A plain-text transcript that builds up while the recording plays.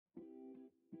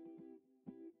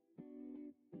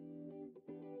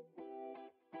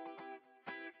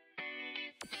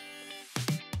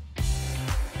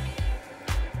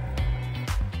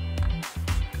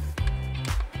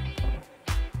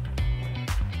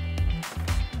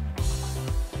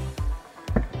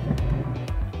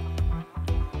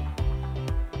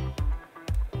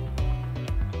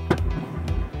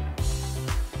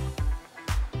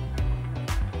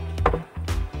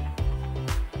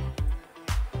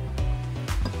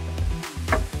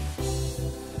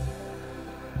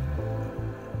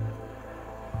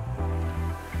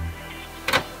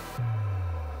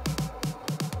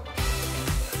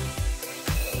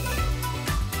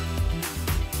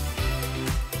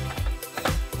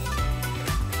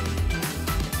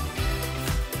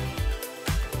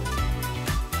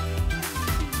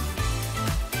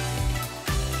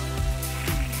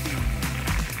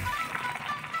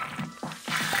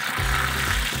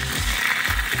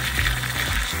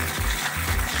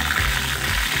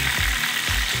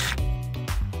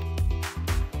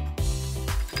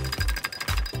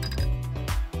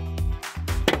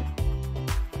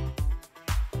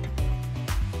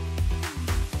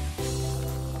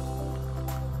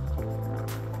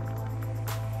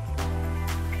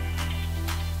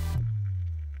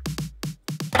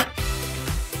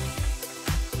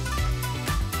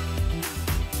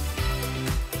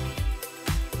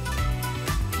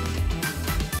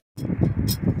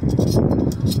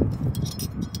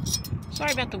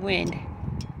Sorry about the wind.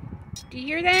 Do you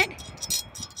hear that?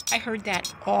 I heard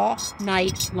that all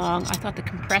night long. I thought the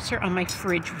compressor on my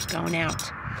fridge was going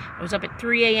out. I was up at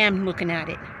 3 a.m. looking at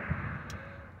it.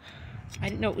 I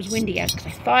didn't know it was windy out because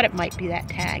I thought it might be that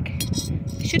tag.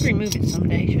 I should remove it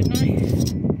someday, shouldn't I?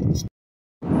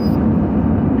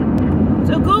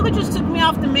 So Google just took me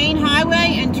off the main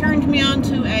highway and turned me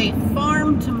onto a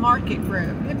farm to market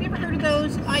road. Have you ever heard of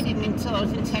those? I didn't until I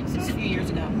was in Texas a few years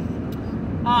ago.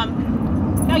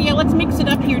 Oh yeah, let's mix it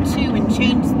up here too and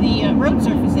change the road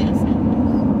surfaces. I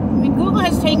mean, Google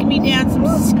has taken me down some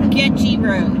sketchy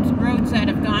roads that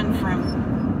have gone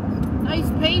from nice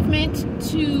pavement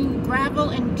to gravel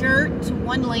and dirt to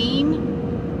one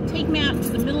lane. Take me out to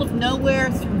the middle of nowhere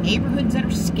through neighborhoods that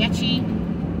are sketchy.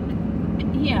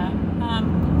 Yeah,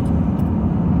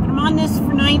 I'm on this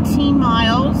for 19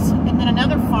 miles and then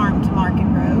another farm to market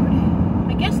road.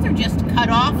 I guess they're just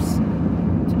cut-offs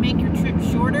to make your trip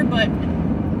shorter, but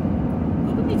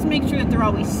Google needs to make sure that they're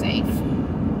always safe.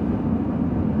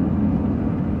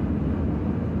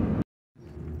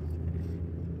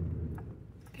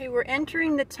 Okay, we're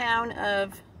entering the town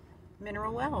of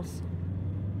Mineral Wells.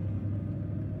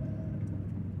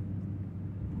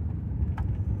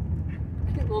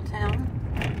 Cute little town.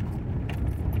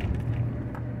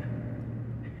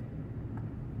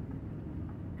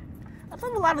 I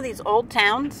love a lot of these old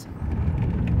towns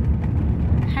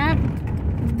have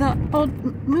the old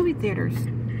movie theaters.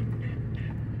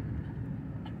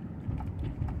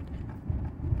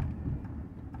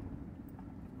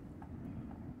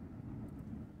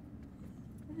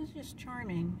 This is just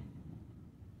charming.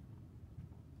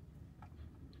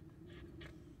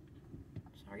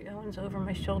 Sorry, Owen's over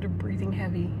my shoulder breathing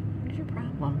heavy. What is your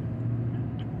problem?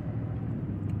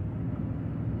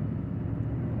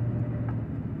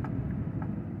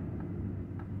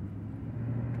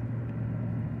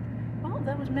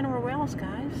 That was Mineral Wells,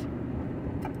 guys.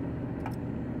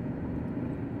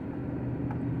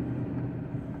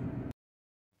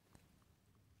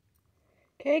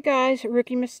 Okay, guys,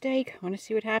 rookie mistake. Want to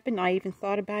see what happened? I even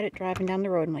thought about it driving down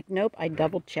the road. I'm like, nope, I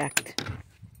double checked.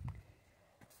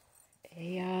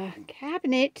 A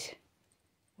cabinet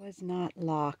was not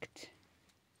locked.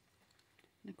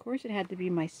 And of course, it had to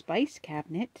be my spice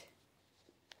cabinet.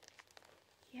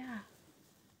 Yeah,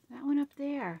 that one up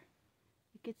there.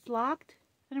 It gets locked,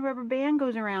 and a rubber band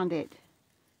goes around it.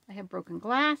 I have broken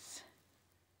glass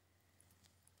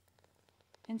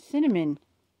and cinnamon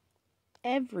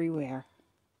everywhere.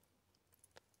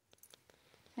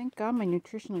 Thank God my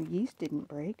nutritional yeast didn't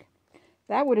break.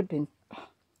 I would have been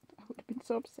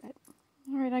so upset.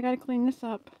 All right, I gotta clean this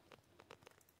up.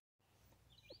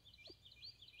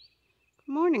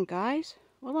 Good morning, guys.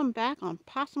 Well, I'm back on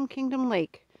Possum Kingdom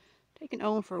Lake. Taking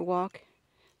Owen for a walk.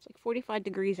 It's like 45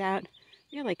 degrees out.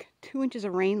 We had like 2 inches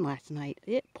of rain last night.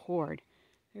 It poured.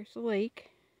 There's the lake.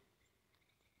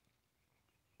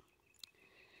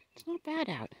 It's not bad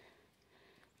out.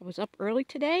 I was up early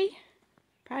today.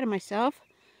 Proud of myself.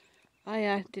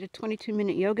 I did a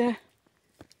 22-minute yoga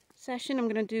session. I'm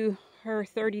going to do her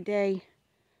 30-day,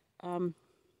 I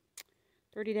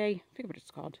forget what it's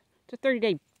called. It's a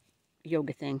 30-day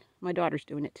yoga thing. My daughter's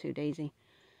doing it too, Daisy.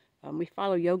 We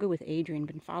follow Yoga with Adrian.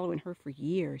 Been following her for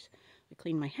years. I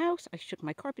cleaned my house. I shook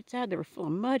my carpets out. They were full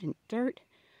of mud and dirt.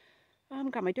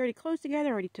 Got my dirty clothes together.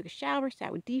 Already took a shower.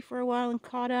 Sat with Dee for a while and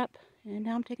caught up. And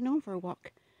now I'm taking Owen for a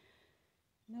walk.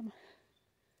 I'm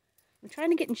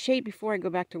trying to get in shape before I go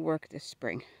back to work this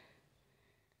spring.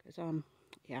 Because,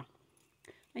 yeah,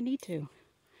 I need to.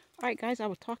 All right, guys, I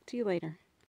will talk to you later.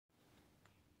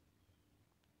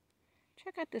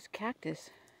 Check out this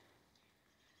cactus.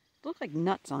 It looks like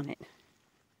nuts on it. I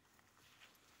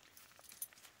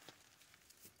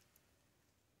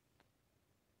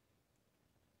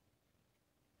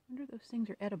wonder if those things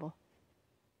are edible.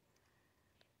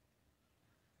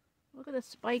 Look at the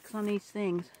spikes on these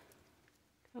things.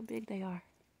 Look how big they are.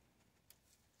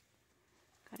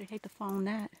 God, I'd hate to fall on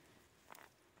that.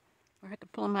 Or have to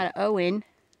pull them out of Owen.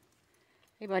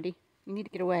 Hey, buddy, you need to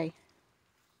get away.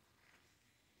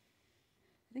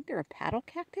 I think they're a paddle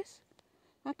cactus.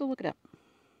 I'll have to look it up.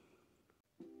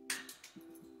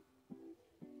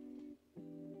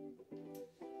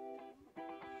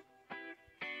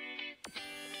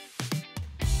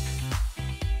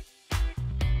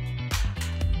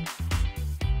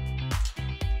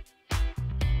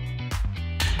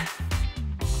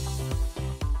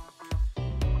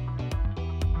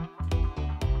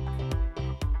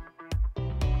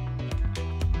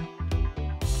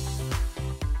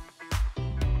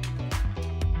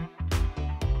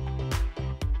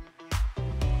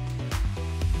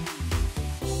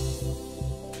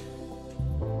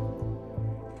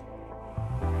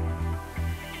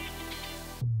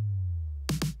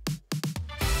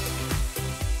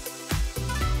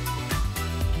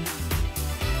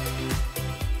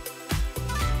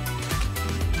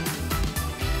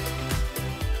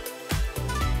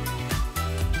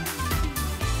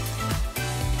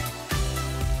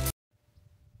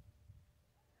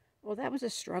 Well, that was a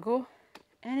struggle,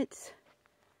 and it's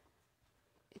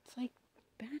like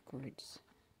backwards,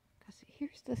 because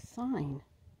here's the sign.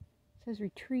 It says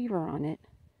retriever on it.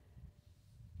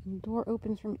 And the door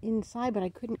opens from inside, but I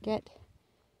couldn't get,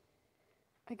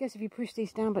 I guess if you push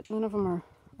these down, but none of them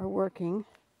are working.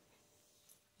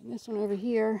 And this one over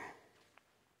here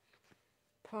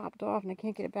popped off, and I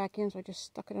can't get it back in, so I just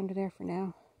stuck it under there for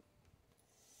now.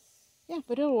 Yeah,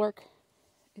 but it'll work.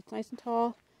 It's nice and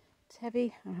tall. It's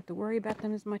heavy. I don't have to worry about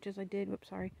them as much as I did, whoops,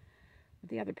 sorry, with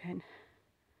the other pen.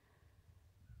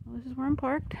 Well, this is where I'm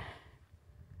parked.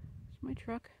 It's my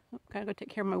truck. Oh, gotta go take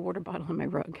care of my water bottle and my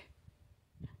rug.